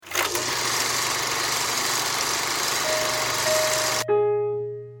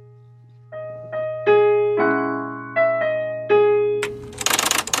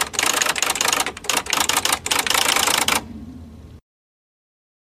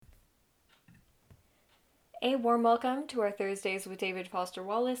A warm welcome to our Thursdays with David Foster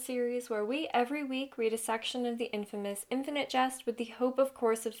Wallace series, where we every week read a section of the infamous Infinite Jest with the hope, of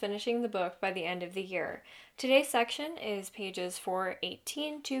course, of finishing the book by the end of the year. Today's section is pages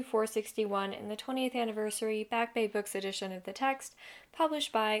 418 to 461 in the 20th anniversary Back Bay Books edition of the text,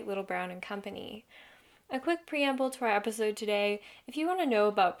 published by Little Brown and Company. A quick preamble to our episode today. If you want to know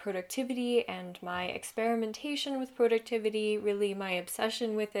about productivity and my experimentation with productivity, really my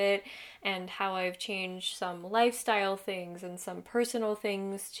obsession with it, and how I've changed some lifestyle things and some personal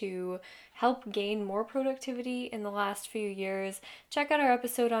things to help gain more productivity in the last few years, check out our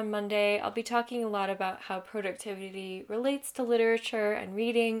episode on Monday. I'll be talking a lot about how productivity relates to literature and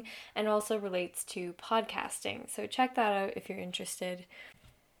reading, and also relates to podcasting. So check that out if you're interested.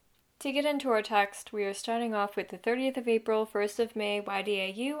 To get into our text, we are starting off with the 30th of April, 1st of May,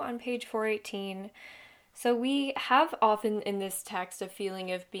 YDAU on page 418. So we have often in this text a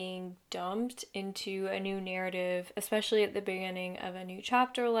feeling of being dumped into a new narrative, especially at the beginning of a new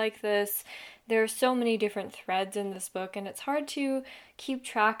chapter like this. There are so many different threads in this book, and it's hard to keep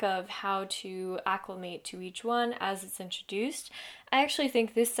track of how to acclimate to each one as it's introduced. I actually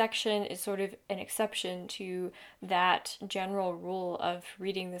think this section is sort of an exception to that general rule of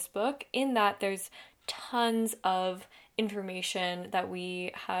reading this book, in that there's tons of information that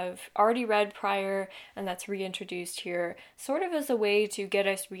we have already read prior and that's reintroduced here, sort of as a way to get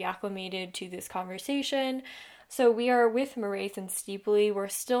us reacclimated to this conversation. So we are with Moraith and Steeply. We're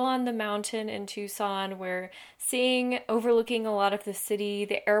still on the mountain in Tucson. We're overlooking a lot of the city.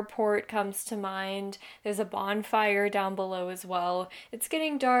 The airport comes to mind. There's a bonfire down below as well. It's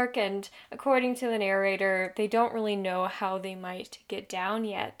getting dark, and according to the narrator, they don't really know how they might get down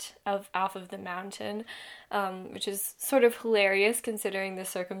yet off of the mountain, which is sort of hilarious considering the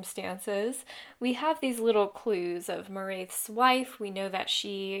circumstances. We have these little clues of Moraith's wife. We know that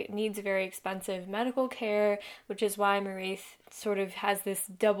she needs very expensive medical care, which is why Moraith sort of has this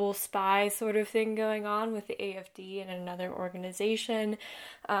double spy sort of thing going on with the AFD and another organization.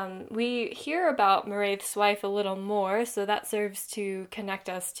 We hear about Moraith's wife a little more, so that serves to connect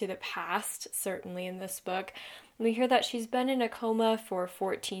us to the past, certainly in this book. We hear that she's been in a coma for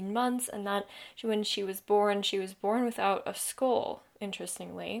 14 months, and that when she was born without a skull,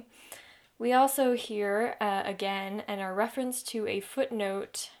 interestingly. We also hear, again, and a reference to a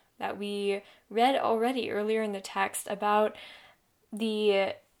footnote that we read already earlier in the text about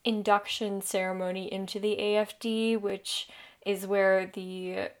the induction ceremony into the AFD, which is where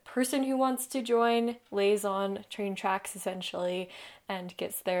the person who wants to join lays on train tracks, essentially, and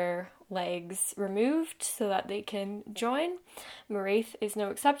gets their legs removed so that they can join. Moraith is no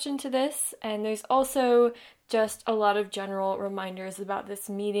exception to this, and there's also just a lot of general reminders about this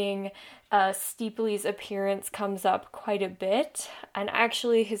meeting. Steeply's appearance comes up quite a bit, and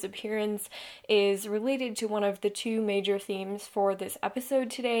actually his appearance is related to one of the two major themes for this episode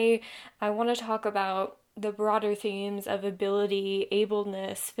today. I want to talk about the broader themes of ability,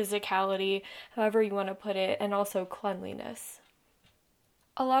 ableness, physicality, however you want to put it, and also cleanliness.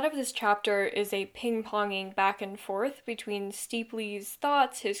 A lot of this chapter is a ping-ponging back and forth between Steeply's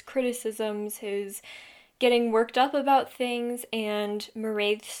thoughts, his criticisms, his getting worked up about things, and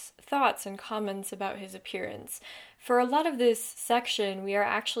Moraith's thoughts and comments about his appearance. For a lot of this section, we are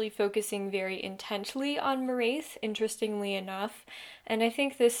actually focusing very intently on Moraith, interestingly enough, and I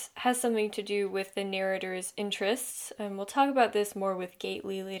think this has something to do with the narrator's interests, and we'll talk about this more with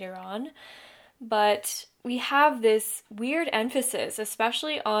Gately later on. But we have this weird emphasis,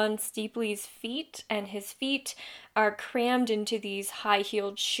 especially on Steeply's feet, and his feet are crammed into these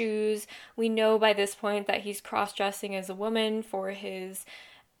high-heeled shoes. We know by this point that he's cross-dressing as a woman for his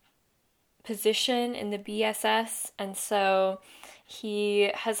position in the BSS, and so he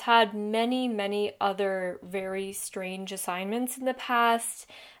has had many, many other very strange assignments in the past.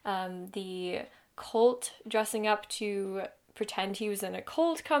 The cult dressing up to pretend he was in a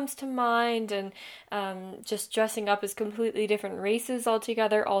cult comes to mind, and just dressing up as completely different races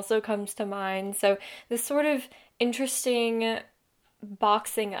altogether also comes to mind. So this sort of interesting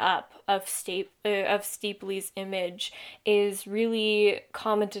boxing up of Steeply's image is really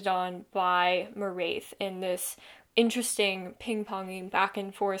commented on by Moraith in this interesting ping-ponging back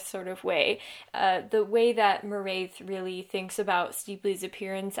and forth sort of way. The way that Moraith really thinks about Steeply's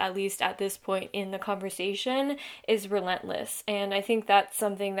appearance, at least at this point in the conversation, is relentless. And I think that's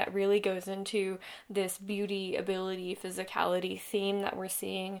something that really goes into this beauty, ability, physicality theme that we're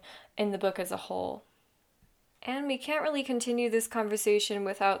seeing in the book as a whole. And we can't really continue this conversation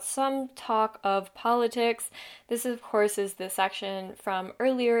without some talk of politics. This, of course, is the section from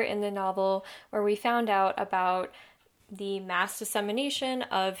earlier in the novel where we found out about the mass dissemination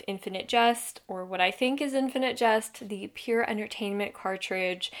of Infinite Jest, or what I think is Infinite Jest, the pure entertainment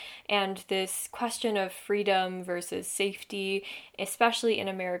cartridge, and this question of freedom versus safety, especially in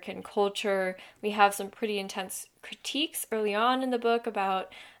American culture. We have some pretty intense critiques early on in the book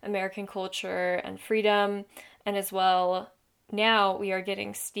about American culture and freedom, and as well, now we are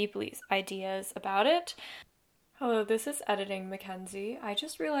getting Steeply's ideas about it. Hello, this is Editing Mackenzie. I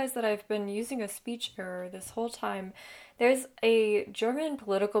just realized that I've been using a speech error this whole time. There's a German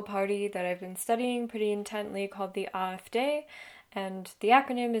political party that I've been studying pretty intently called the AfD, and the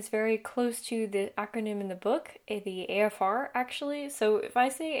acronym is very close to the acronym in the book, the AFR actually. So if I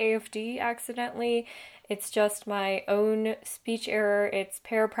say AFD accidentally, it's just my own speech error. It's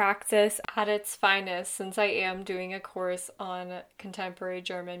parapraxis at its finest, since I am doing a course on contemporary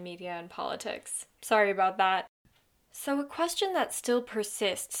German media and politics. Sorry about that. So a question that still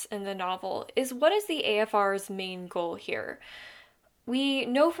persists in the novel is, what is the AFR's main goal here? We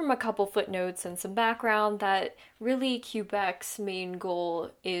know from a couple footnotes and some background that really Quebec's main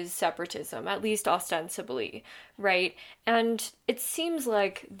goal is separatism, at least ostensibly, right? And it seems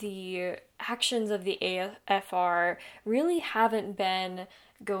like the actions of the AFR really haven't been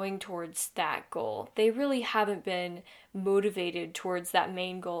going towards that goal. They really haven't been motivated towards that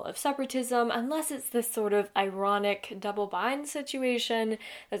main goal of separatism, unless it's this sort of ironic double bind situation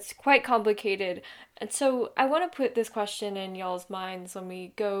that's quite complicated. And so I want to put this question in y'all's minds when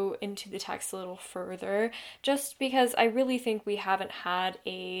we go into the text a little further, just because I really think we haven't had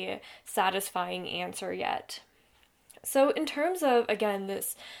a satisfying answer yet. So in terms of, again,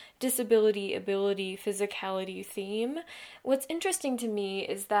 this disability, ability, physicality theme, what's interesting to me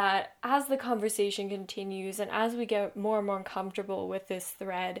is that as the conversation continues and as we get more and more comfortable with this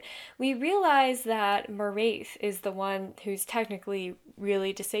thread, we realize that Maraith is the one who's technically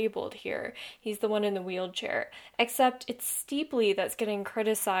really disabled here. He's the one in the wheelchair, except it's Steeply that's getting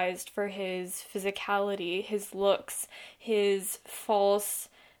criticized for his physicality, his looks, his false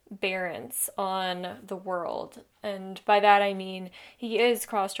bearance on the world. And by that I mean he is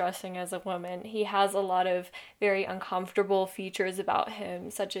cross-dressing as a woman. He has a lot of very uncomfortable features about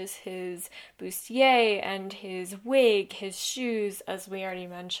him, such as his bustier and his wig, his shoes, as we already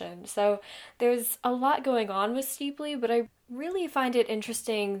mentioned. So there's a lot going on with Steeply, but I really find it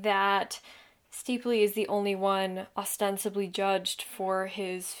interesting that Steeply is the only one ostensibly judged for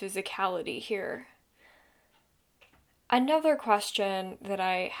his physicality here. Another question that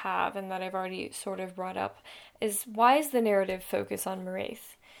I have, and that I've already sort of brought up, is why is the narrative focus on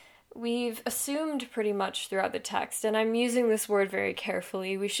Maraith? We've assumed pretty much throughout the text, and I'm using this word very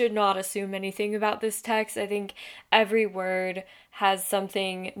carefully. We should not assume anything about this text. I think every word has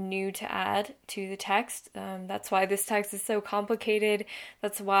something new to add to the text. That's why this text is so complicated.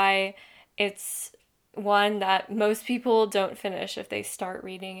 That's why it's one that most people don't finish if they start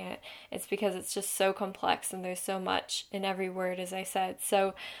reading it. It's because it's just so complex and there's so much in every word, as I said.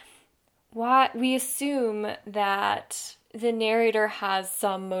 So we assume that the narrator has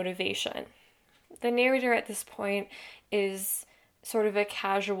some motivation. The narrator at this point is sort of a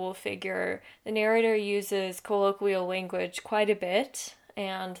casual figure. The narrator uses colloquial language quite a bit,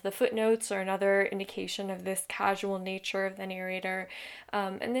 and the footnotes are another indication of this casual nature of the narrator.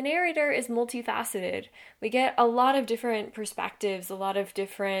 And the narrator is multifaceted. We get a lot of different perspectives, a lot of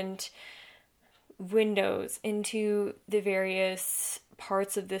different windows into the various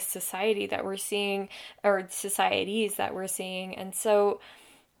parts of this society that we're seeing, or societies that we're seeing. And so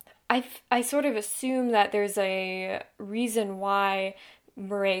I sort of assume that there's a reason why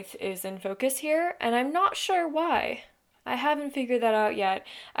Maraith is in focus here, and I'm not sure why. I haven't figured that out yet.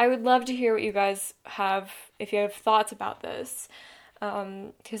 I would love to hear what you guys have, if you have thoughts about this,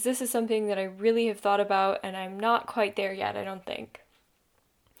 because this is something that I really have thought about, and I'm not quite there yet, I don't think.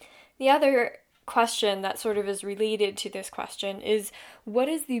 The other question that sort of is related to this question is, what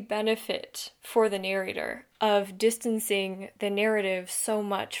is the benefit for the narrator of distancing the narrative so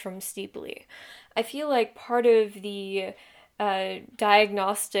much from Steeply? I feel like part of the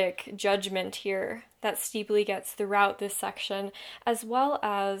diagnostic judgment here that Steeply gets throughout this section, as well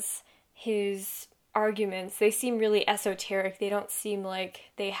as his arguments, they seem really esoteric. They don't seem like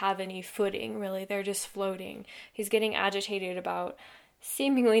they have any footing, really. They're just floating. He's getting agitated about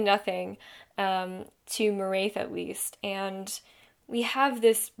seemingly nothing, to Maraith at least, and we have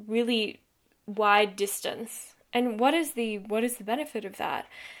this really wide distance. And what is the benefit of that?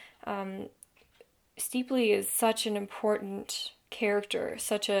 Steeply is such an important character,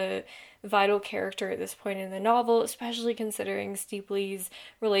 such a vital character at this point in the novel, especially considering Steeply's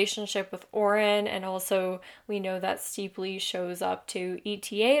relationship with Oren, and also we know that Steeply shows up to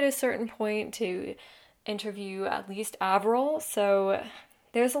ETA at a certain point to interview at least Avril, so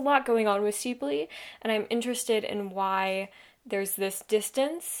there's a lot going on with Steeply, and I'm interested in why there's this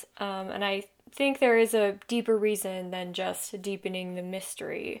distance, and I think there is a deeper reason than just deepening the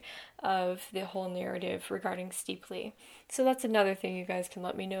mystery of the whole narrative regarding Steeply. So that's another thing you guys can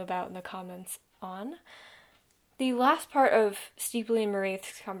let me know about in the comments on. The last part of Steeply and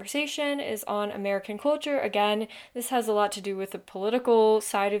Moraith's conversation is on American culture. Again, this has a lot to do with the political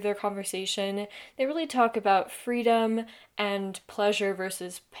side of their conversation. They really talk about freedom and pleasure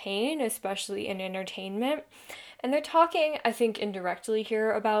versus pain, especially in entertainment. And they're talking, I think, indirectly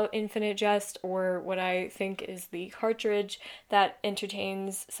here about Infinite Jest, or what I think is the cartridge that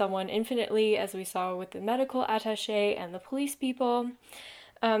entertains someone infinitely, as we saw with the medical attaché and the police people.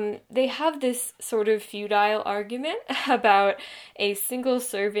 They have this sort of futile argument about a single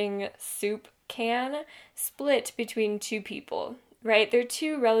serving soup can split between two people, right? They're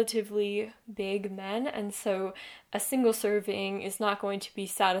two relatively big men, and so a single serving is not going to be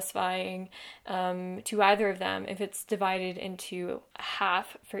satisfying to either of them if it's divided into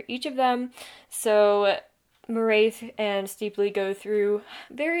half for each of them. So Moraith and Steeply go through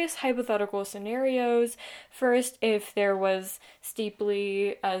various hypothetical scenarios. First, if there was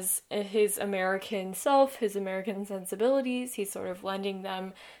Steeply as his American self, his American sensibilities, he's sort of lending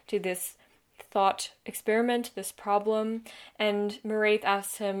them to this thought experiment, this problem, and Moraith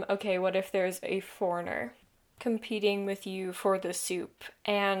asks him, okay, what if there's a foreigner competing with you for the soup?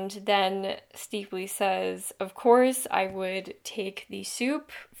 And then Steeply says, of course, I would take the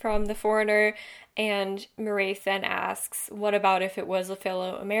soup from the foreigner. And Moraith then asks, what about if it was a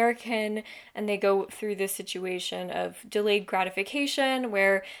fellow American? And they go through this situation of delayed gratification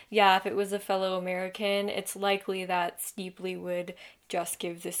where, yeah, if it was a fellow American, it's likely that Steeply would just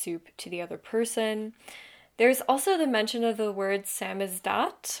give the soup to the other person. There's also the mention of the word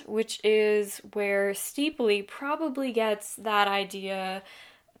samizdat, which is where Steeply probably gets that idea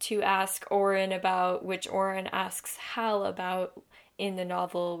to ask Oren about, which Oren asks Hal about in the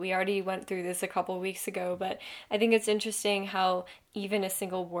novel. We already went through this a couple weeks ago, but I think it's interesting how even a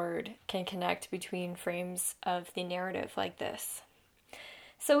single word can connect between frames of the narrative like this.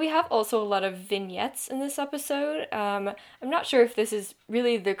 So we have also a lot of vignettes in this episode. I'm not sure if this is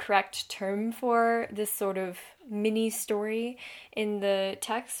really the correct term for this sort of mini story in the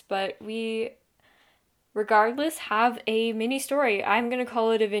text, but we regardless have a mini story. I'm going to call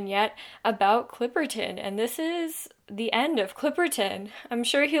it a vignette about Clipperton, and this is the end of Clipperton. I'm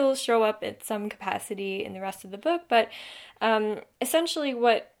sure he'll show up at some capacity in the rest of the book, but essentially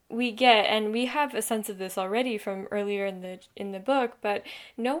what we get, and we have a sense of this already from earlier in the book, but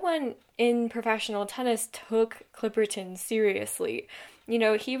no one in professional tennis took Clipperton seriously. You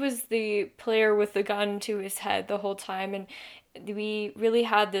know, he was the player with the gun to his head the whole time, and we really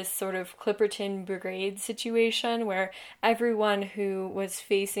had this sort of Clipperton Brigade situation where everyone who was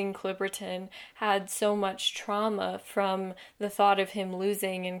facing Clipperton had so much trauma from the thought of him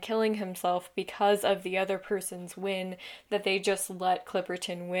losing and killing himself because of the other person's win that they just let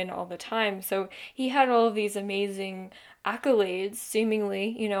Clipperton win all the time. So he had all of these amazing accolades,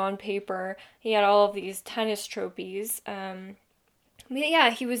 seemingly, you know, on paper. He had all of these tennis trophies. Yeah,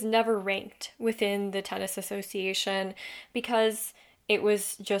 he was never ranked within the tennis association because it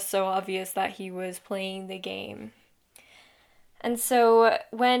was just so obvious that he was playing the game. And so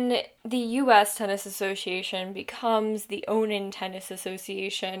when the U.S. Tennis Association becomes the Onin Tennis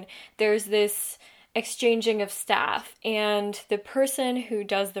Association, there's this exchanging of staff, and the person who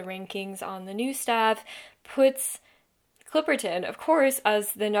does the rankings on the new staff puts Clipperton, of course,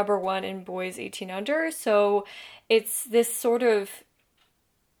 as the number one in boys 18 under, so it's this sort of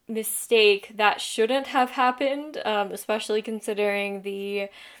mistake that shouldn't have happened, especially considering the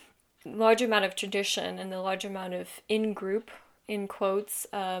large amount of tradition and the large amount of in-group, in quotes,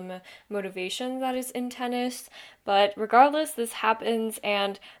 motivation that is in tennis. But regardless, this happens,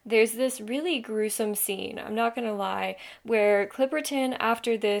 and there's this really gruesome scene, I'm not gonna lie, where Clipperton,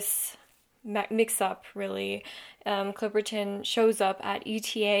 after this mix-up, really, Clipperton shows up at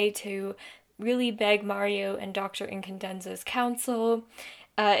ETA to really beg Mario and Dr. Incandenza's counsel.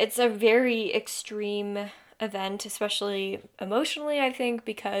 It's a very extreme event, especially emotionally, I think,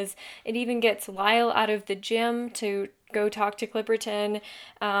 because it even gets Lyle out of the gym to go talk to Clipperton,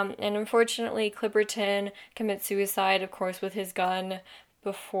 and unfortunately Clipperton commits suicide, of course, with his gun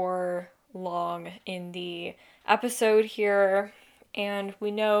before long in the episode here. And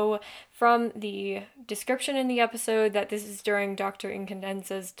we know from the description in the episode that this is during Dr.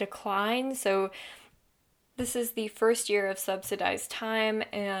 Incandenza's decline, so This is the first year of subsidized time,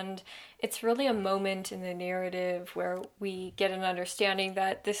 and it's really a moment in the narrative where we get an understanding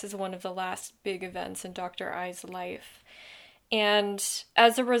that this is one of the last big events in Dr. I's life. And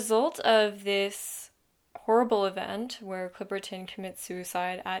as a result of this horrible event where Clipperton commits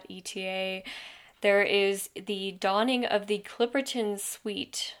suicide at ETA, there is the dawning of the Clipperton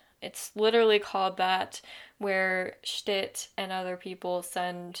Suite. It's literally called that, where Stitt and other people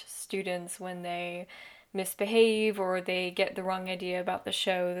send students when they misbehave or they get the wrong idea about the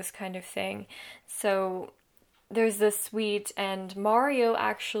show, this kind of thing. So there's this suite, and Mario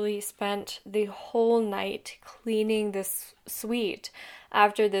actually spent the whole night cleaning this suite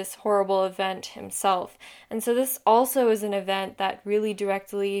after this horrible event himself. And so this also is an event that really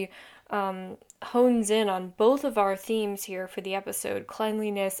directly hones in on both of our themes here for the episode,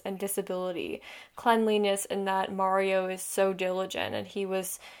 cleanliness and disability. Cleanliness in that Mario is so diligent and he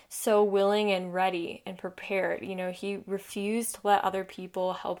was so willing and ready and prepared. You know, he refused to let other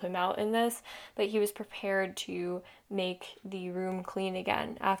people help him out in this, but he was prepared to make the room clean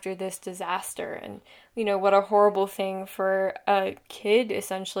again after this disaster. And, you know, what a horrible thing for a kid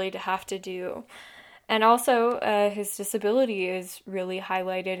essentially to have to do. And also, his disability is really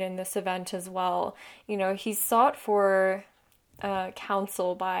highlighted in this event as well. You know, he's sought for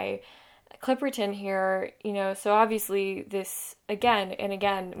counsel by Clipperton here, you know, so obviously this, again and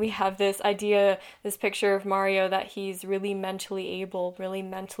again, we have this idea, this picture of Mario that he's really mentally able, really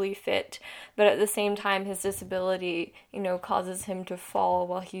mentally fit, but at the same time, his disability, you know, causes him to fall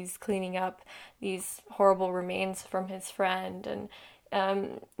while he's cleaning up these horrible remains from his friend. And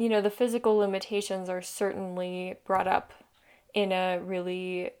you know, the physical limitations are certainly brought up in a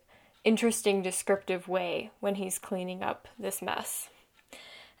really interesting, descriptive way when he's cleaning up this mess.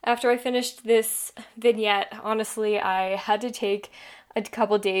 After I finished this vignette, honestly, I had to take a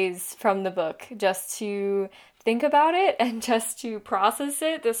couple days from the book just to think about it and just to process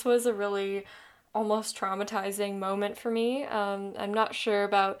it. This was a really almost traumatizing moment for me. I'm not sure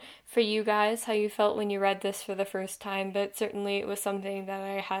about for you guys how you felt when you read this for the first time, but certainly it was something that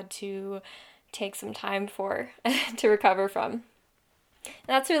I had to take some time for to recover from. And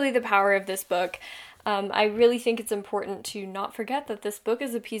that's really the power of this book. I really think it's important to not forget that this book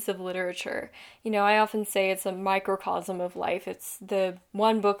is a piece of literature. You know, I often say it's a microcosm of life. It's the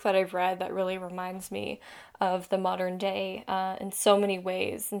one book that I've read that really reminds me of the modern day in so many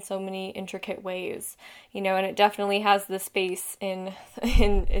ways, in so many intricate ways. You know, and it definitely has the space in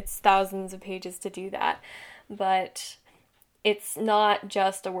its thousands of pages to do that. But it's not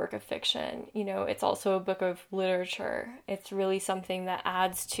just a work of fiction, you know, it's also a book of literature. It's really something that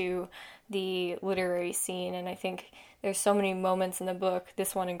adds to the literary scene, and I think there's so many moments in the book,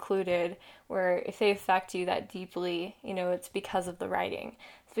 this one included, where if they affect you that deeply, you know, it's because of the writing.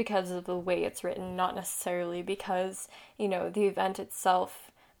 It's because of the way it's written, not necessarily because, you know, the event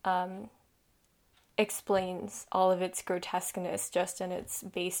itself explains all of its grotesqueness just in its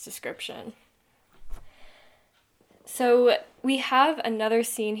base description. So we have another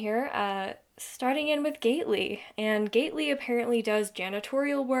scene here, starting in with Gately, and Gately apparently does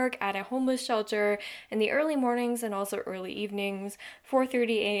janitorial work at a homeless shelter in the early mornings and also early evenings,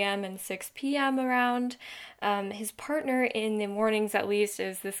 4:30 a.m. and 6 p.m. around. His partner in the mornings, at least,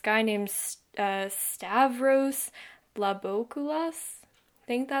 is this guy named Stavros Labokoulas. I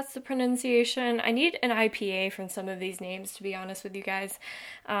think that's the pronunciation. I need an IPA from some of these names, to be honest with you guys,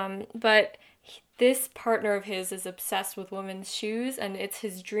 but this partner of his is obsessed with women's shoes, and it's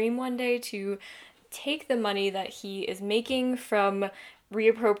his dream one day to take the money that he is making from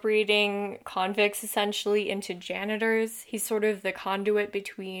reappropriating convicts essentially into janitors. He's sort of the conduit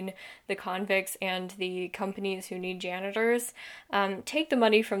between the convicts and the companies who need janitors. Take the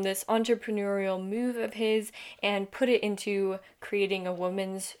money from this entrepreneurial move of his and put it into creating a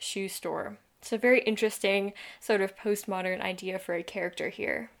women's shoe store. It's a very interesting sort of postmodern idea for a character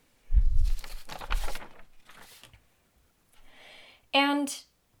here. And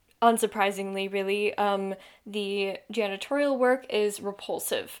unsurprisingly, really, the janitorial work is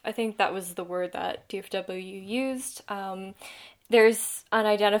repulsive. I think that was the word that DFW used. There's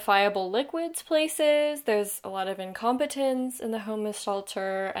unidentifiable liquids places, there's a lot of incompetence in the homeless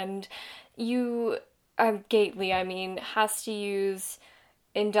shelter, and Gately, has to use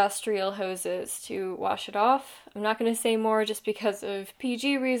industrial hoses to wash it off. I'm not going to say more just because of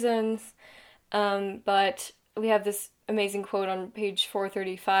PG reasons, but we have this amazing quote on page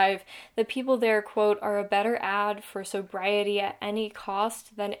 435. The people there, quote, are a better ad for sobriety at any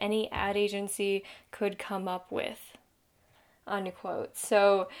cost than any ad agency could come up with. unquote.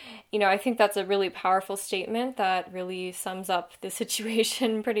 So, I think that's a really powerful statement that really sums up the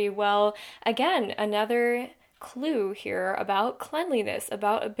situation pretty well. Again, another clue here about cleanliness,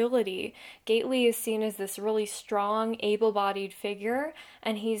 about ability. Gately is seen as this really strong, able-bodied figure,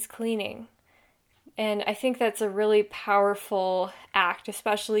 and he's cleaning. And I think that's a really powerful act,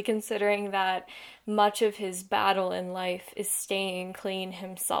 especially considering that much of his battle in life is staying clean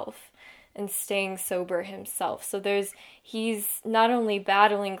himself and staying sober himself. So he's not only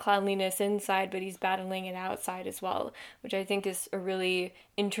battling cleanliness inside, but he's battling it outside as well, which I think is a really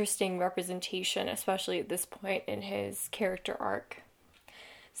interesting representation, especially at this point in his character arc.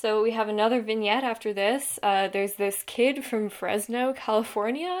 So we have another vignette after this. There's this kid from Fresno,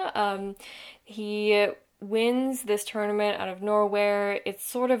 California. He wins this tournament out of nowhere. It's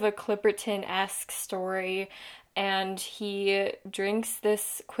sort of a Clipperton-esque story, and he drinks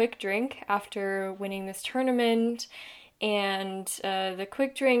this quick drink after winning this tournament, and the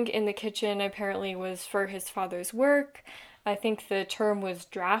quick drink in the kitchen apparently was for his father's work. I think the term was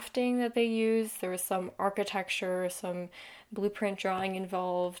drafting that they used. There was some architecture, some blueprint drawing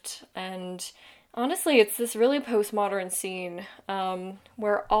involved, and honestly, it's this really postmodern scene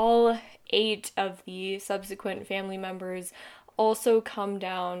where all 8 of the subsequent family members also come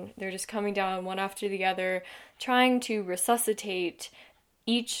down. They're just coming down one after the other, trying to resuscitate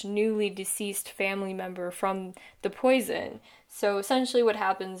each newly deceased family member from the poison. So essentially what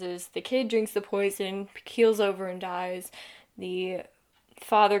happens is the kid drinks the poison, keels over and dies. The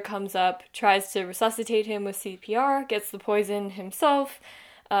father comes up, tries to resuscitate him with CPR, gets the poison himself.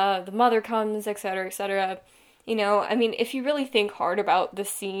 The mother comes, etc., etc. If you really think hard about the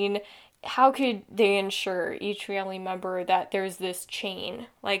scene, how could they ensure each family member that there's this chain,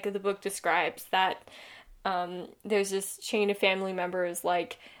 like the book describes, that there's this chain of family members,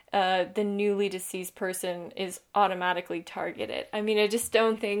 like the newly deceased person is automatically targeted? I just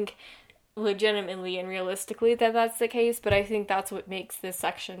don't think legitimately and realistically that that's the case, but I think that's what makes this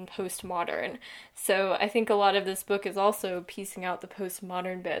section postmodern. So I think a lot of this book is also piecing out the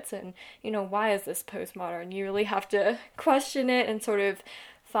postmodern bits, and why is this postmodern? You really have to question it and sort of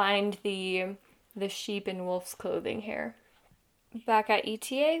find the sheep in wolf's clothing here. Back at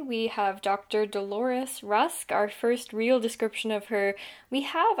ETA, we have Dr. Dolores Rusk, our first real description of her. We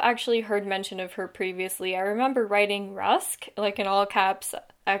have actually heard mention of her previously. I remember writing Rusk, like in all caps, !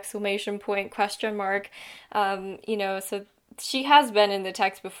 Question mark. So she has been in the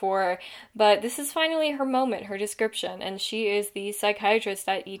text before, but this is finally her moment, her description, and she is the psychiatrist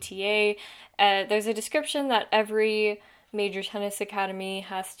at ETA. There's a description that every major tennis academy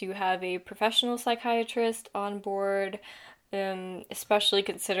has to have a professional psychiatrist on board, especially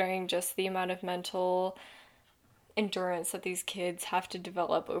considering just the amount of mental endurance that these kids have to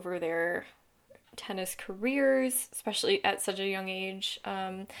develop over their tennis careers, especially at such a young age.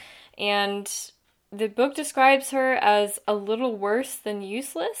 And the book describes her as a little worse than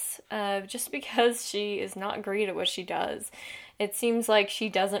useless, just because she is not great at what she does. It seems like she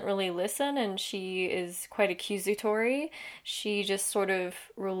doesn't really listen, and she is quite accusatory. She just sort of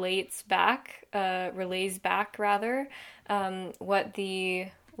relays back, what the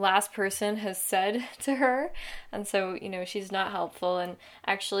last person has said to her. And so, she's not helpful. And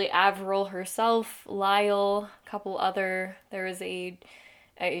actually, Avril herself, Lyle, a couple other, there was a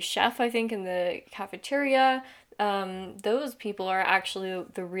chef, I think, in the cafeteria. Those people are actually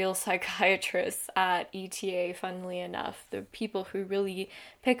the real psychiatrists at ETA, funnily enough, the people who really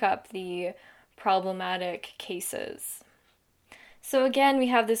pick up the problematic cases. So again, we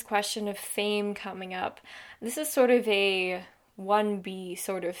have this question of fame coming up. This is sort of a 1B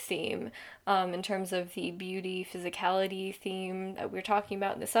sort of theme in terms of the beauty, physicality theme that we're talking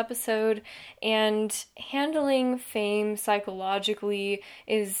about in this episode. And handling fame psychologically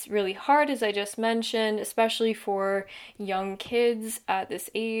is really hard, as I just mentioned, especially for young kids at this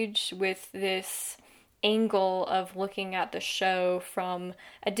age, with this angle of looking at the show from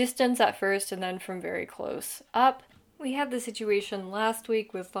a distance at first and then from very close up. We had the situation last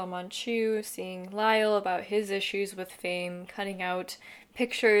week with La Manchu, seeing Lyle about his issues with fame, cutting out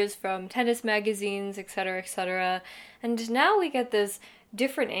pictures from tennis magazines, etc., etc. And now we get this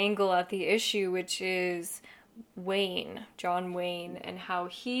different angle at the issue, which is John Wayne, and how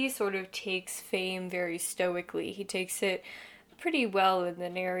he sort of takes fame very stoically. He takes it pretty well in the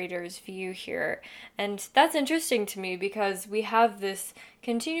narrator's view here. And that's interesting to me because we have this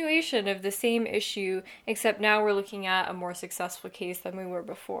continuation of the same issue, except now we're looking at a more successful case than we were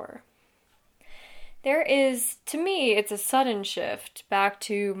before. There is, to me, it's a sudden shift back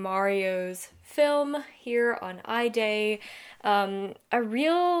to Mario's film here on I-Day. A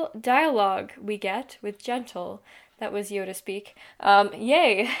real dialogue we get with Gentle. That was Yoda speak.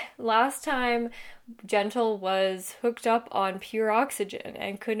 Yay! Last time, Gentle was hooked up on pure oxygen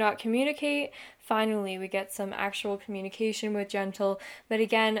and could not communicate. Finally, we get some actual communication with Gentle, but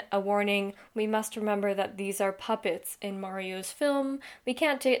again, a warning, we must remember that these are puppets in Mario's film. We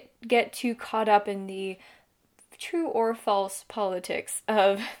can't get too caught up in the true or false politics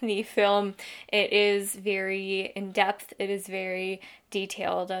of the film. It is very in-depth, it is very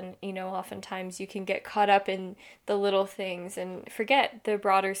detailed, and oftentimes you can get caught up in the little things and forget the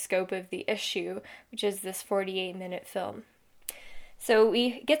broader scope of the issue, which is this 48-minute film. So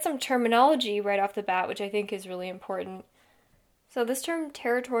we get some terminology right off the bat, which I think is really important. So this term,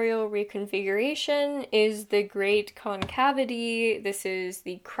 territorial reconfiguration, is the great concavity. This is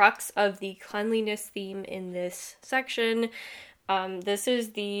the crux of the cleanliness theme in this section. This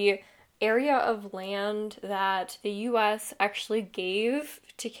is the area of land that the US actually gave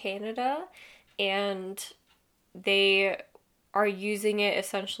to Canada, and they are using it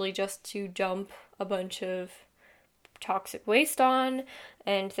essentially just to dump a bunch of toxic waste on,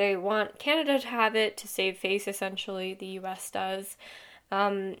 and they want Canada to have it to save face, essentially. The US does.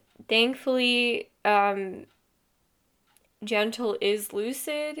 Thankfully, Gentle is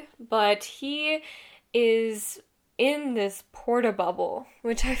lucid, but he is in this porta bubble,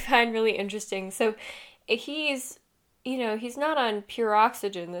 which I find really interesting. So he's not on pure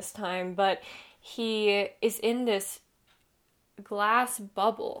oxygen this time, but he is in this glass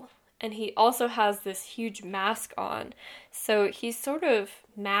bubble. And he also has this huge mask on. So he's sort of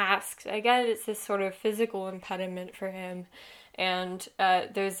masked. I guess it's this sort of physical impediment for him. And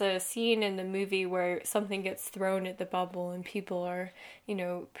there's a scene in the movie where something gets thrown at the bubble and people are,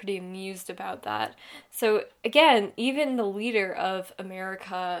 pretty amused about that. So again, even the leader of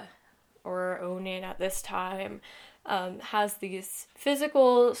America, or Onan at this time, has these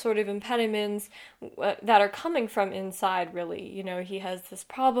physical sort of impediments that are coming from inside, really. He has this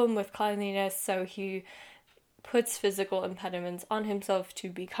problem with cleanliness, so he puts physical impediments on himself to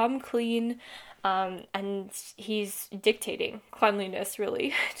become clean, and he's dictating cleanliness,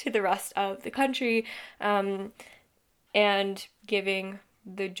 really, to the rest of the country, and giving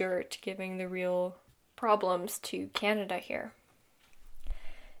the dirt, giving the real problems to Canada here.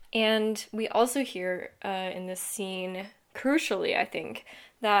 And we also hear in this scene, crucially, I think,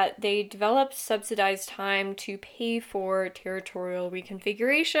 that they developed subsidized time to pay for territorial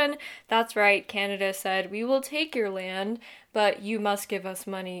reconfiguration. That's right, Canada said, we will take your land, but you must give us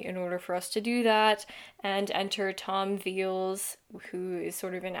money in order for us to do that. And enter Tom Veals, who is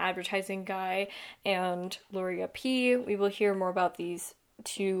sort of an advertising guy, and Gloria P. We will hear more about these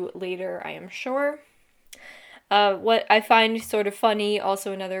two later, I am sure. What I find sort of funny,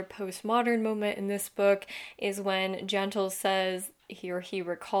 also another postmodern moment in this book, is when Gentle says, he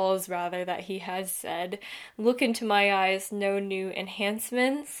recalls rather, that he has said, "Look into my eyes, no new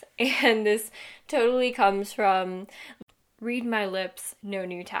enhancements." And this totally comes from "Read my lips, no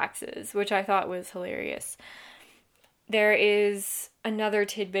new taxes," which I thought was hilarious. There is another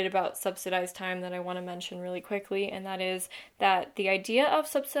tidbit about subsidized time that I want to mention really quickly, and that is that the idea of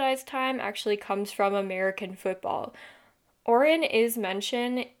subsidized time actually comes from American football. Oren is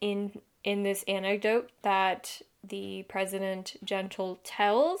mentioned in this anecdote that the President Gentle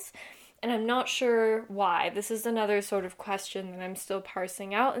tells, and I'm not sure why. This is another sort of question that I'm still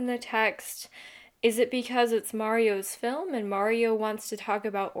parsing out in the text. Is it because it's Mario's film and Mario wants to talk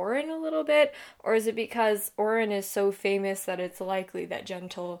about Oren a little bit? Or is it because Oren is so famous that it's likely that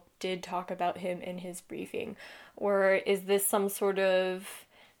Gentle did talk about him in his briefing? Or is this some sort of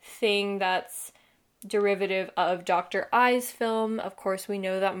thing that's derivative of Dr. I's film? Of course, we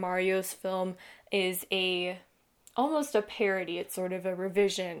know that Mario's film is almost a parody. It's sort of a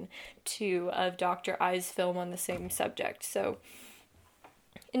revision of Dr. I's film on the same subject. So,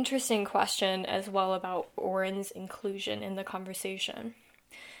 interesting question as well about Oren's inclusion in the conversation.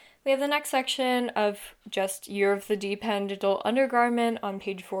 We have the next section of just Year of the Deep-End Adult Undergarment on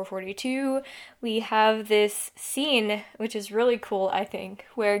page 442. We have this scene, which is really cool, I think,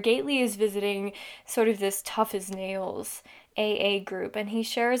 where Gately is visiting sort of this tough as nails AA group, and he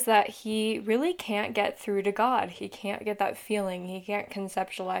shares that he really can't get through to God. He can't get that feeling. He can't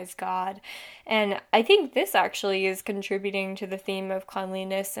conceptualize God. And I think this actually is contributing to the theme of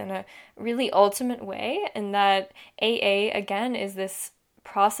cleanliness in a really ultimate way, and that AA, again, is this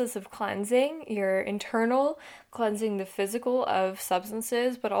process of cleansing your internal, cleansing the physical of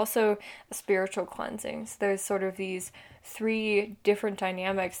substances, but also a spiritual cleansing. So there's sort of these three different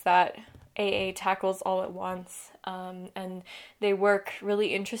dynamics that AA tackles all at once, and they work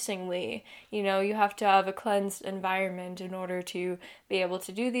really interestingly. You know, you have to have a cleansed environment in order to be able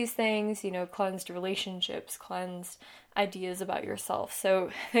to do these things, you know, cleansed relationships, cleansed ideas about yourself. So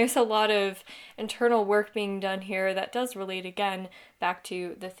there's a lot of internal work being done here that does relate again back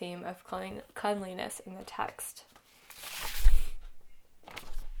to the theme of cleanliness in the text.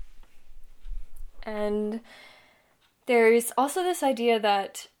 And there's also this idea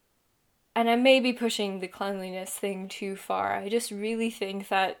that, and I may be pushing the cleanliness thing too far, I just really think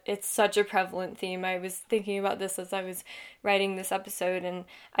that it's such a prevalent theme. I was thinking about this as I was writing this episode, and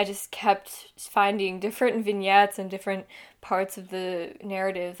I just kept finding different vignettes and different parts of the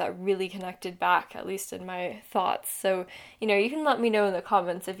narrative that really connected back, at least in my thoughts. So, you know, you can let me know in the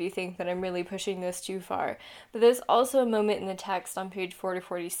comments if you think that I'm really pushing this too far. But there's also a moment in the text on page 4 to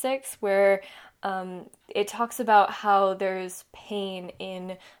 46 where it talks about how there's pain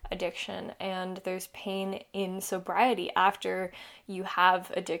in addiction and there's pain in sobriety after you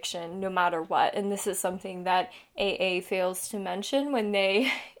have addiction, no matter what. And this is something that AA fails to mention when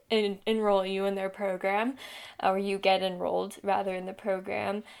they enroll you in their program, or you get enrolled rather in the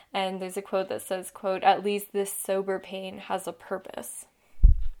program. And there's a quote that says, quote, "At least this sober pain has a purpose."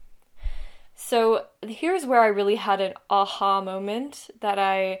 So here's where I really had an aha moment that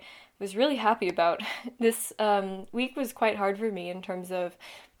I was really happy about. This week was quite hard for me in terms of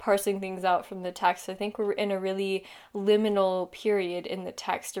parsing things out from the text. I think we're in a really liminal period in the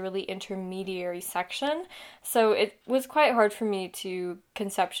text, a really intermediary section. So it was quite hard for me to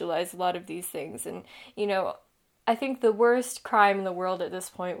conceptualize a lot of these things. And, you know, I think the worst crime in the world at this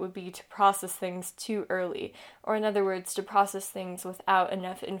point would be to process things too early, or in other words, to process things without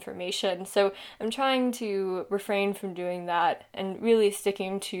enough information. So I'm trying to refrain from doing that and really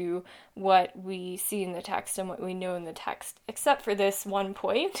sticking to what we see in the text and what we know in the text, except for this one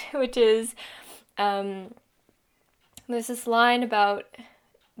point, which is there's this line about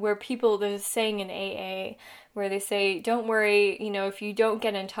where there's a saying in AA where they say, don't worry, you know, if you don't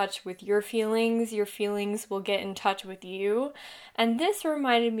get in touch with your feelings will get in touch with you. And this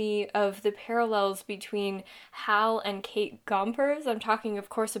reminded me of the parallels between Hal and Kate Gompers. I'm talking, of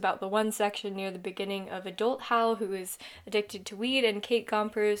course, about the one section near the beginning of adult Hal, who is addicted to weed, and Kate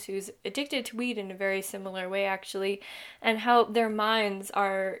Gompers, who's addicted to weed in a very similar way, actually, and how their minds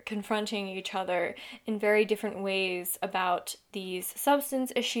are confronting each other in very different ways about these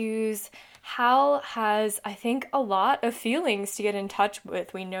substance issues. Hal has, I think, a lot of feelings to get in touch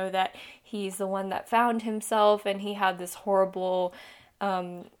with. We know that he's the one that found himself, and he had this horrible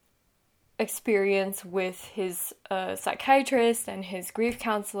experience with his psychiatrist and his grief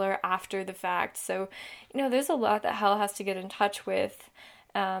counselor after the fact. So, you know, there's a lot that Hal has to get in touch with.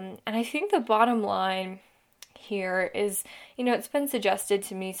 And I think the bottom line here is, you know, it's been suggested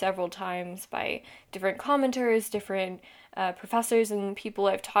to me several times by different commenters, different professors and people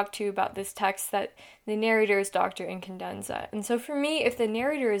I've talked to about this text, that the narrator is Dr. Incandenza. And so for me, if the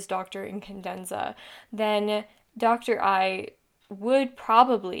narrator is Dr. Incandenza, then Dr. I would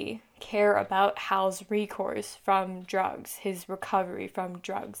probably care about Hal's recourse from drugs, his recovery from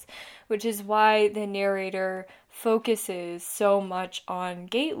drugs, which is why the narrator focuses so much on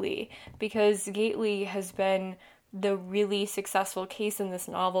Gately, because Gately has been the really successful case in this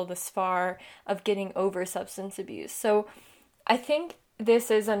novel thus far of getting over substance abuse. So I think this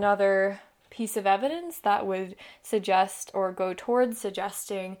is another piece of evidence that would suggest or go towards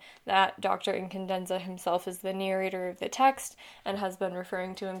suggesting that Dr. Incandenza himself is the narrator of the text and has been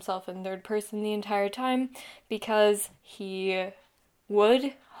referring to himself in third person the entire time, because he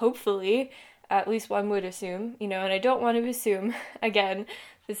would, hopefully, at least one would assume, you know, and I don't want to assume, again,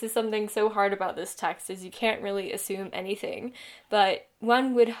 this is something so hard about this text, is you can't really assume anything, but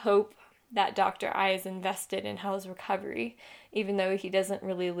one would hope that Dr. I is invested in Hal's recovery, even though he doesn't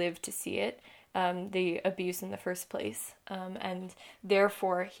really live to see it, the abuse in the first place, and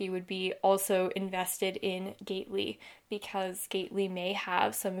therefore he would be also invested in Gately, because Gately may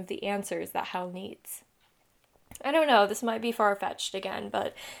have some of the answers that Hal needs. I don't know, this might be far-fetched again,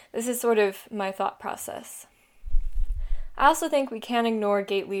 but this is sort of my thought process. I also think we can't ignore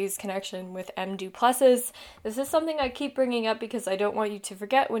Gately's connection with M. Duplessis. This is something I keep bringing up because I don't want you to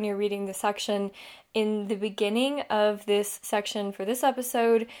forget when you're reading the section. In the beginning of this section for this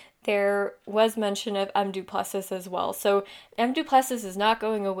episode, there was mention of M. Duplessis as well. So M. Duplessis is not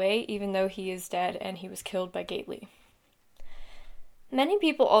going away, even though he is dead and he was killed by Gately. Many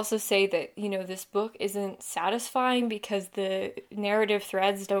people also say that, you know, this book isn't satisfying because the narrative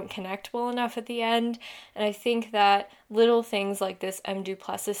threads don't connect well enough at the end, and I think that little things like this M.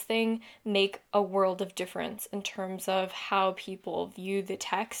 Duplessis thing make a world of difference in terms of how people view the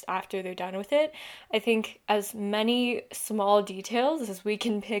text after they're done with it. I think as many small details as we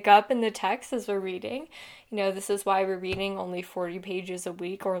can pick up in the text as we're reading, this is why we're reading only 40 pages a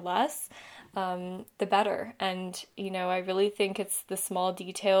week or less, the better. And, I really think it's the small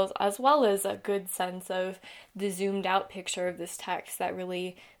details as well as a good sense of the zoomed out picture of this text that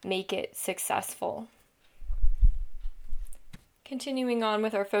really make it successful. Continuing on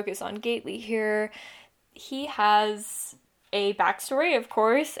with our focus on Gately here, he has a backstory, of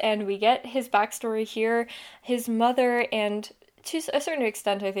course, and we get his backstory here. His mother and, to a certain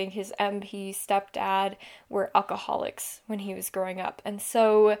extent, I think his MP stepdad were alcoholics when he was growing up. And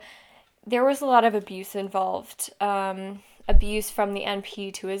so there was a lot of abuse involved, abuse from the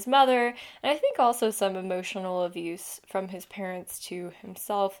NP to his mother, and I think also some emotional abuse from his parents to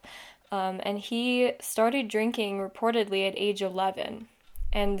himself. And he started drinking reportedly at age 11.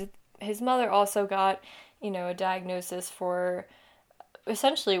 And his mother also got, a diagnosis for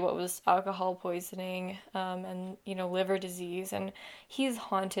essentially what was alcohol poisoning, and, liver disease. And he's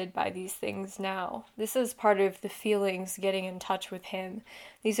haunted by these things now. This is part of the feelings getting in touch with him.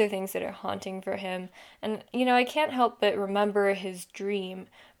 These are things that are haunting for him. And, I can't help but remember his dream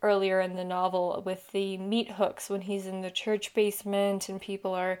earlier in the novel with the meat hooks when he's in the church basement and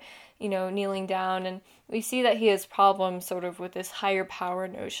people are, kneeling down, and we see that he has problems sort of with this higher power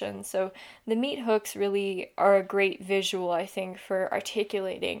notion. So the meat hooks really are a great visual, I think, for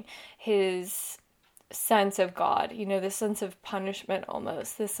articulating his sense of God, the sense of punishment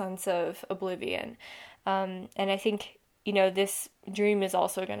almost, the sense of oblivion. And I think, this dream is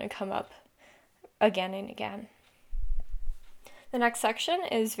also going to come up again and again. The next section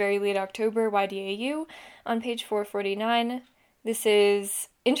is Very Late October, YDAU, on page 449. This is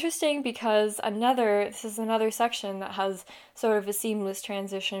interesting because this is another section that has sort of a seamless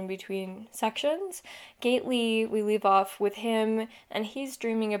transition between sections. Gately, we leave off with him, and he's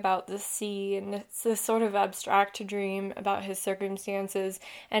dreaming about the sea, and it's this sort of abstract dream about his circumstances.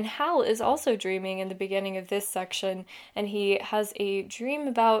 And Hal is also dreaming in the beginning of this section, and he has a dream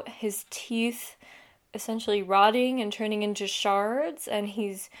about his teeth essentially rotting and turning into shards, and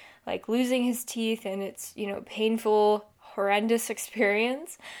he's like losing his teeth, and it's, painful, horrendous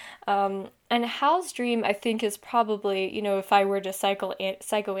experience. And Hal's dream, I think, is probably, if I were to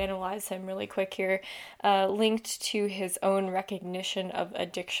psychoanalyze him really quick here, linked to his own recognition of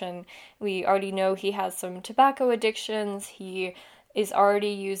addiction. We already know he has some tobacco addictions. He is already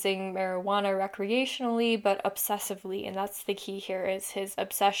using marijuana recreationally, but obsessively, and that's the key here, is his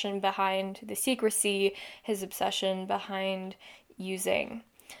obsession behind the secrecy, his obsession behind using.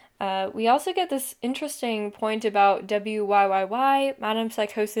 We also get this interesting point about WYYY. Madame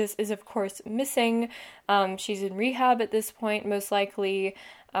Psychosis is, of course, missing. She's in rehab at this point, most likely,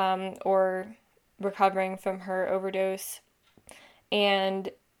 or recovering from her overdose. And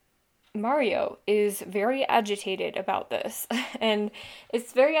Mario is very agitated about this, and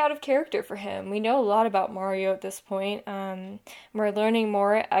it's very out of character for him. We know a lot about Mario at this point. We're learning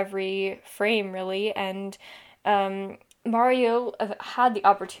more every frame, really, and Mario had the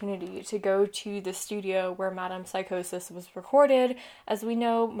opportunity to go to the studio where Madame Psychosis was recorded. As we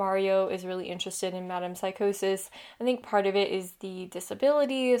know, Mario is really interested in Madame Psychosis. I think part of it is the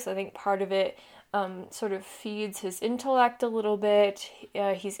disabilities. I think part of it sort of feeds his intellect a little bit.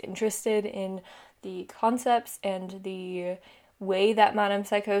 He's interested in the concepts and the way that Madame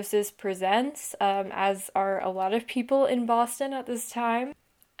Psychosis presents, as are a lot of people in Boston at this time.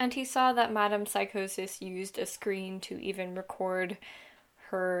 And he saw that Madame Psychosis used a screen to even record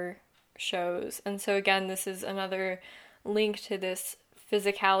her shows. And so again, this is another link to this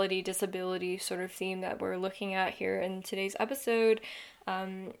physicality, disability sort of theme that we're looking at here in today's episode.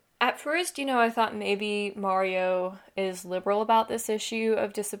 At first, I thought maybe Mario is liberal about this issue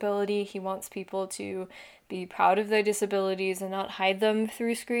of disability. He wants people to be proud of their disabilities and not hide them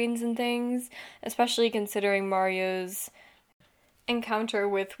through screens and things, especially considering Mario's encounter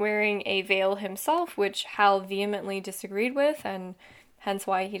with wearing a veil himself, which Hal vehemently disagreed with, and hence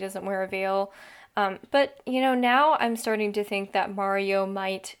why he doesn't wear a veil. But, now I'm starting to think that Mario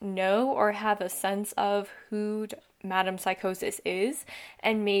might know or have a sense of who Madame Psychosis is,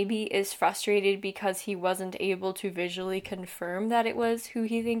 and maybe is frustrated because he wasn't able to visually confirm that it was who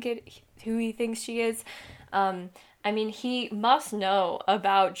he thinks she is. He must know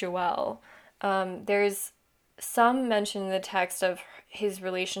about Joelle. There's some mention in the text of his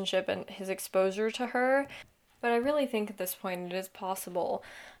relationship and his exposure to her, but I really think at this point it is possible,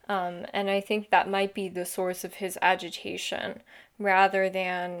 and I think that might be the source of his agitation, rather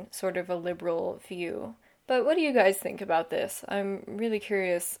than sort of a liberal view. But what do you guys think about this? I'm really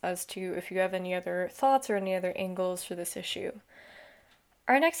curious as to if you have any other thoughts or any other angles for this issue.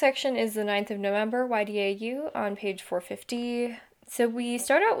 Our next section is the 9th of November, YDAU, on page 450. So we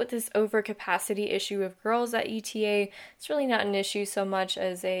start out with this overcapacity issue of girls at ETA. It's really not an issue so much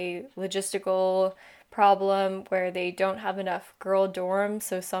as a logistical problem where they don't have enough girl dorms,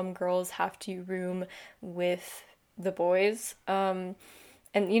 so some girls have to room with the boys.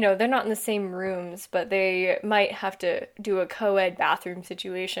 And, they're not in the same rooms, but they might have to do a co-ed bathroom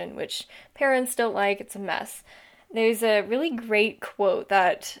situation, which parents don't like. It's a mess. There's a really great quote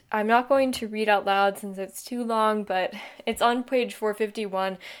that I'm not going to read out loud since it's too long, but it's on page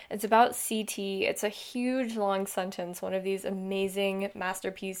 451. It's about CT. It's a huge long sentence, one of these amazing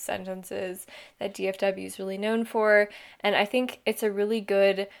masterpiece sentences that DFW is really known for, and I think it's a really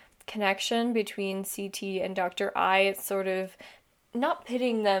good connection between CT and Dr. I. It's sort of not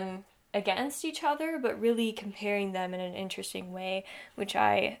pitting them against each other, but really comparing them in an interesting way, which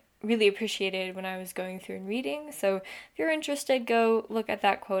I really appreciated when I was going through and reading. So if you're interested, go look at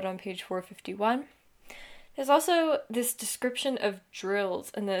that quote on page 451. There's also this description of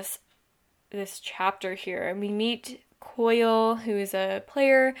drills in this chapter here, and we meet Coyle, who is a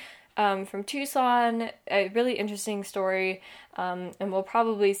player from Tucson, a really interesting story, and we'll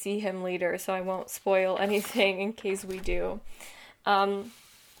probably see him later, so I won't spoil anything in case we do.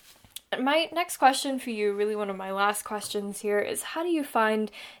 My next question for you, really one of my last questions here, is how do you find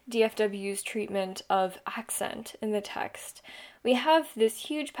DFW's treatment of accent in the text? We have this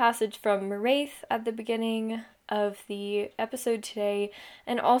huge passage from Moraith at the beginning of the episode today,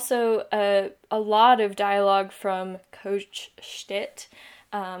 and also a lot of dialogue from Coach Stitt.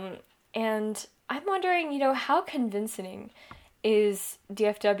 And I'm wondering, how convincing is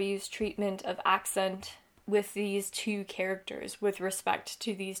DFW's treatment of accent with these two characters, with respect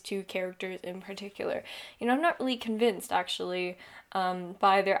to these two characters in particular? I'm not really convinced, actually,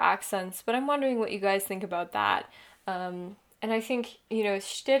 by their accents, but I'm wondering what you guys think about that. And I think,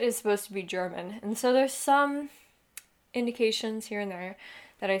 Stitt is supposed to be German, and so there's some indications here and there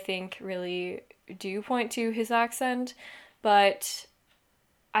that I think really do point to his accent, but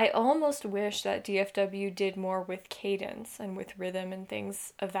I almost wish that DFW did more with cadence and with rhythm and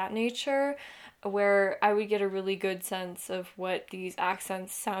things of that nature, where I would get a really good sense of what these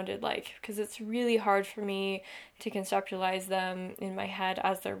accents sounded like, because it's really hard for me to conceptualize them in my head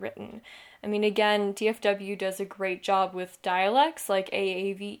as they're written. I mean, again, DFW does a great job with dialects like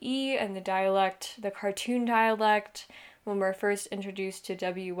AAVE and the cartoon dialect when we're first introduced to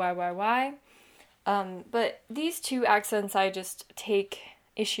WYYY. But these two accents I just take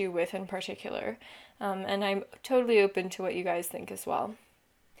issue with in particular, and I'm totally open to what you guys think as well.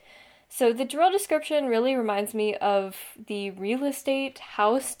 So the drill description really reminds me of the real estate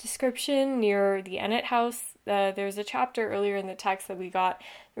house description near the Ennett house. There's a chapter earlier in the text that we got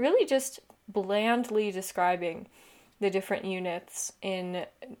really just blandly describing the different units in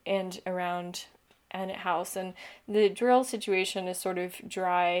and around Ennett house, and the drill situation is sort of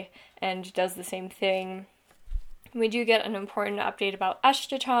dry and does the same thing. We do get an important update about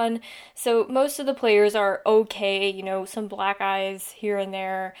Eshtaton. So most of the players are okay, some black eyes here and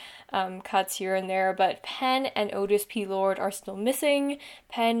there, cuts here and there, but Penn and Otis P. Lord are still missing.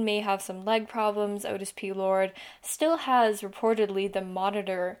 Penn may have some leg problems. Otis P. Lord still has reportedly the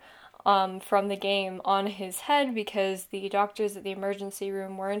monitor from the game on his head because the doctors at the emergency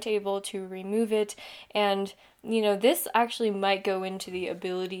room weren't able to remove it, and this actually might go into the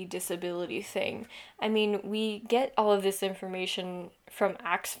ability-disability thing. I mean, we get all of this information from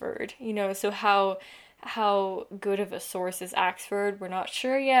Axford, so how good of a source is Axford? We're not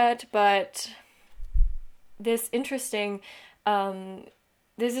sure yet, but there's this interesting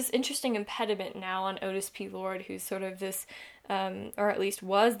impediment now on Otis P. Lord, who's sort of this, or at least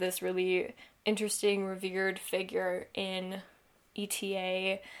was this really interesting, revered figure in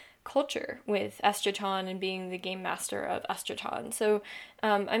ETA culture with Eshtaton and being the game master of Eshtaton. So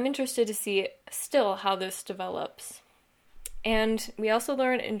I'm interested to see still how this develops. And we also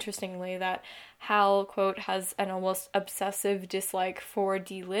learn, interestingly, that Hal, quote, has an almost obsessive dislike for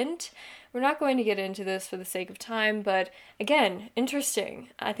D-Lint. We're not going to get into this for the sake of time, but again, interesting.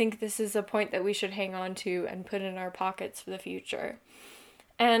 I think this is a point that we should hang on to and put in our pockets for the future.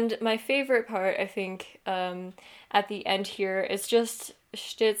 And my favorite part, I think, at the end here is just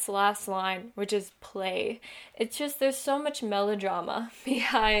Stitt's last line, which is play. It's just, there's so much melodrama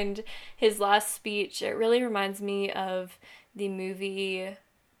behind his last speech. It really reminds me of the movie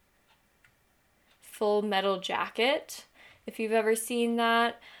Full Metal Jacket, if you've ever seen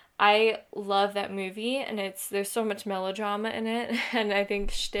that. I love that movie, and there's so much melodrama in it, and I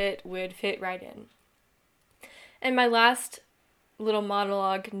think Stitt would fit right in. And my last little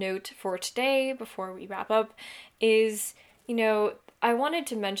monologue note for today, before we wrap up, is, I wanted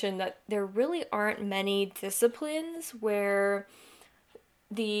to mention that there really aren't many disciplines where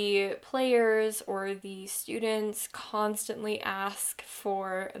the players or the students constantly ask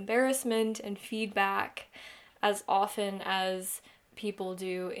for embarrassment and feedback as often as people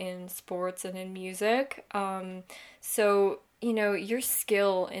do in sports and in music. So, your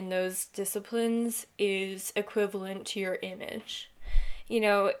skill in those disciplines is equivalent to your image.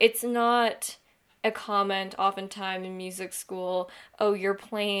 It's not a comment oftentimes in music school, oh, your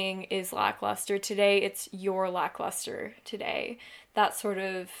playing is lackluster today, it's your lackluster today. That sort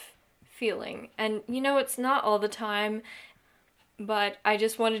of feeling. And, it's not all the time, but I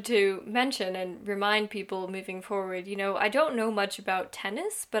just wanted to mention and remind people moving forward, I don't know much about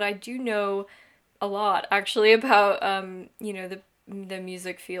tennis, but I do know a lot, actually, about, the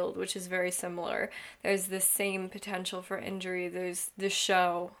music field, which is very similar. There's this same potential for injury. There's this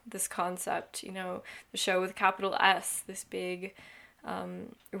show, this concept, the show with capital S, this big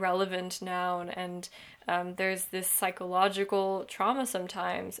relevant noun, and there's this psychological trauma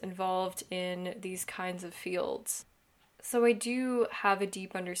sometimes involved in these kinds of fields. So I do have a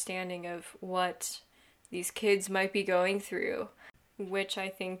deep understanding of what these kids might be going through, which I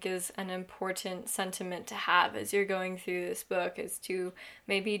think is an important sentiment to have as you're going through this book, is to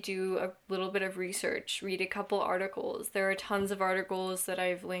maybe do a little bit of research, read a couple articles. There are tons of articles that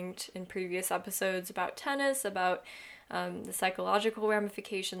I've linked in previous episodes about tennis, about the psychological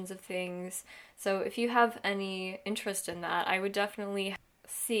ramifications of things. So if you have any interest in that, I would definitely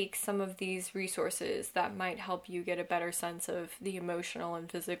seek some of these resources that might help you get a better sense of the emotional and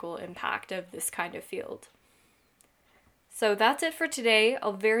physical impact of this kind of field. So that's it for today.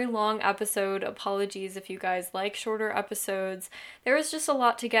 A very long episode. Apologies if you guys like shorter episodes. There was just a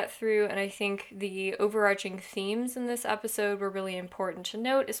lot to get through, and I think the overarching themes in this episode were really important to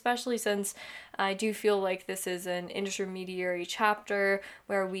note, especially since I do feel like this is an intermediary chapter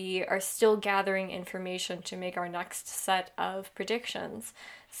where we are still gathering information to make our next set of predictions.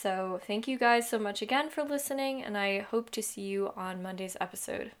 So thank you guys so much again for listening, and I hope to see you on Monday's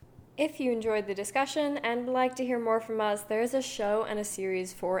episode. If you enjoyed the discussion and would like to hear more from us, there is a show and a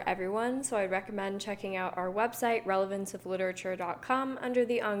series for everyone, so I'd recommend checking out our website, relevanceofliterature.com, under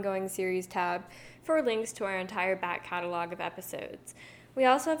the Ongoing Series tab for links to our entire back catalog of episodes. We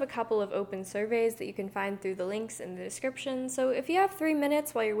also have a couple of open surveys that you can find through the links in the description, so if you have 3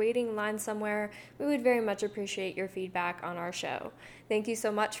 minutes while you're waiting in line somewhere, we would very much appreciate your feedback on our show. Thank you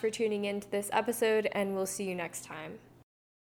so much for tuning in to this episode, and we'll see you next time.